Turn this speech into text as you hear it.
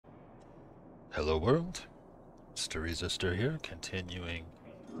Hello world, Mr. Resistor here, continuing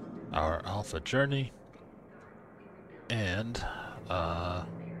our alpha journey, and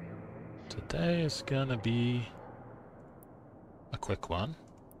today is gonna be a quick one,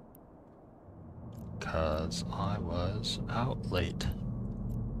 cause I was out late,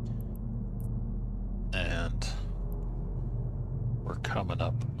 and we're coming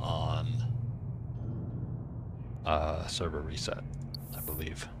up on server reset, I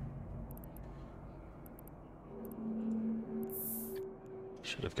believe.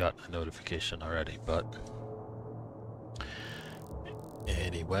 Should have gotten a notification already, but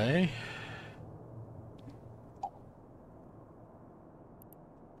anyway. I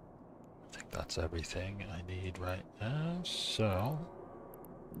think that's everything I need right now, so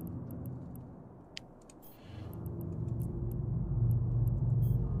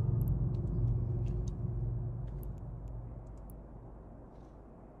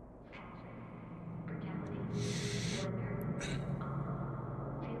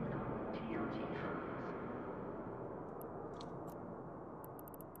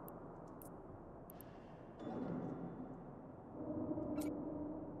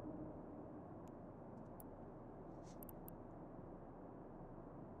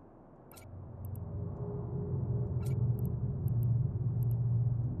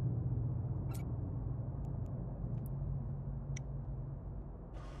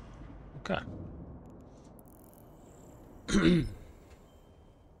okay.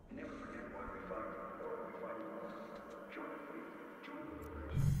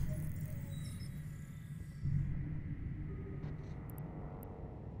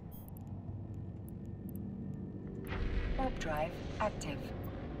 Warp drive active.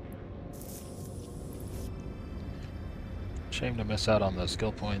 Shame to miss out on those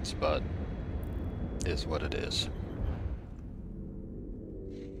skill points, but is what it is.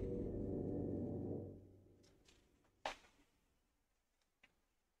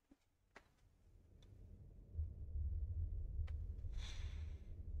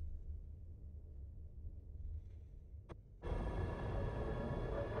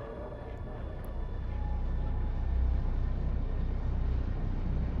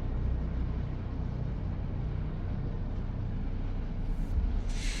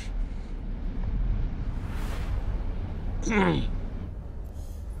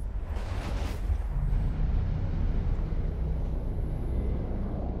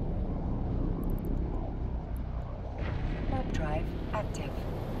 Warp drive active.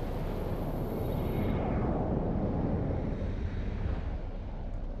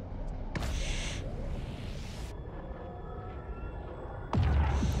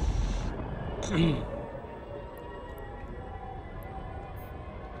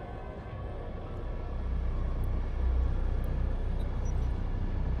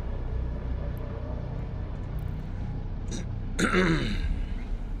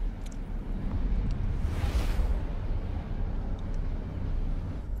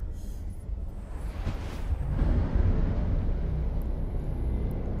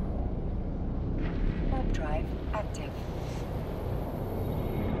 Warp drive active.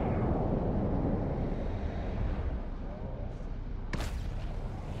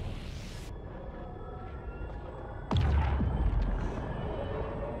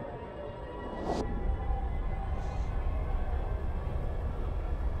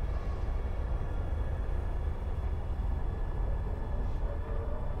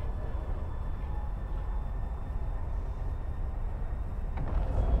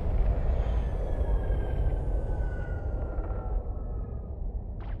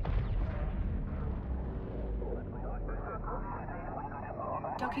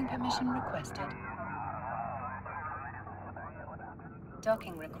 Docking permission requested.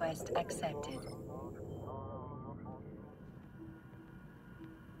 Docking request accepted.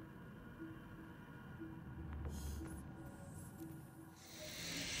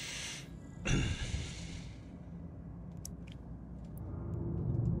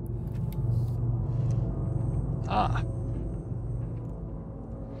 Ah.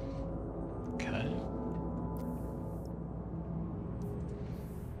 Okay.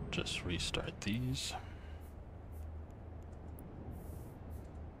 Just restart these.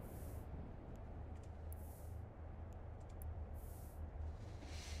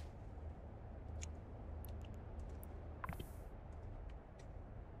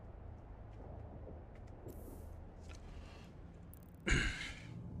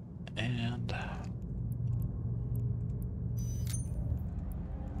 And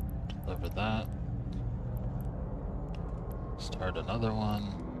deliver that. Start another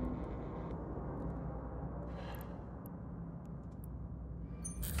one.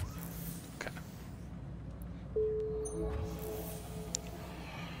 Okay.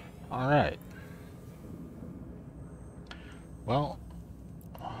 Alright. Well,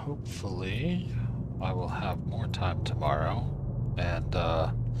 hopefully I will have more time tomorrow and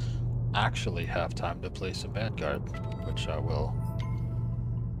actually have time to play some Vanguard, which I will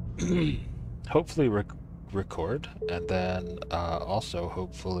hopefully record, and then also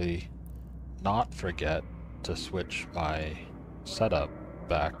hopefully not forget to switch my setup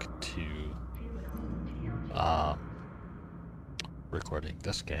back to recording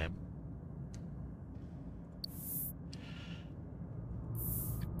this game.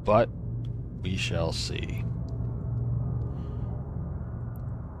 But we shall see.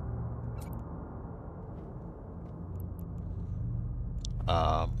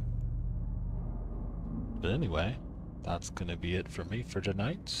 But anyway, that's going to be it for me for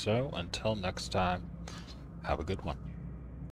tonight. So until next time, have a good one.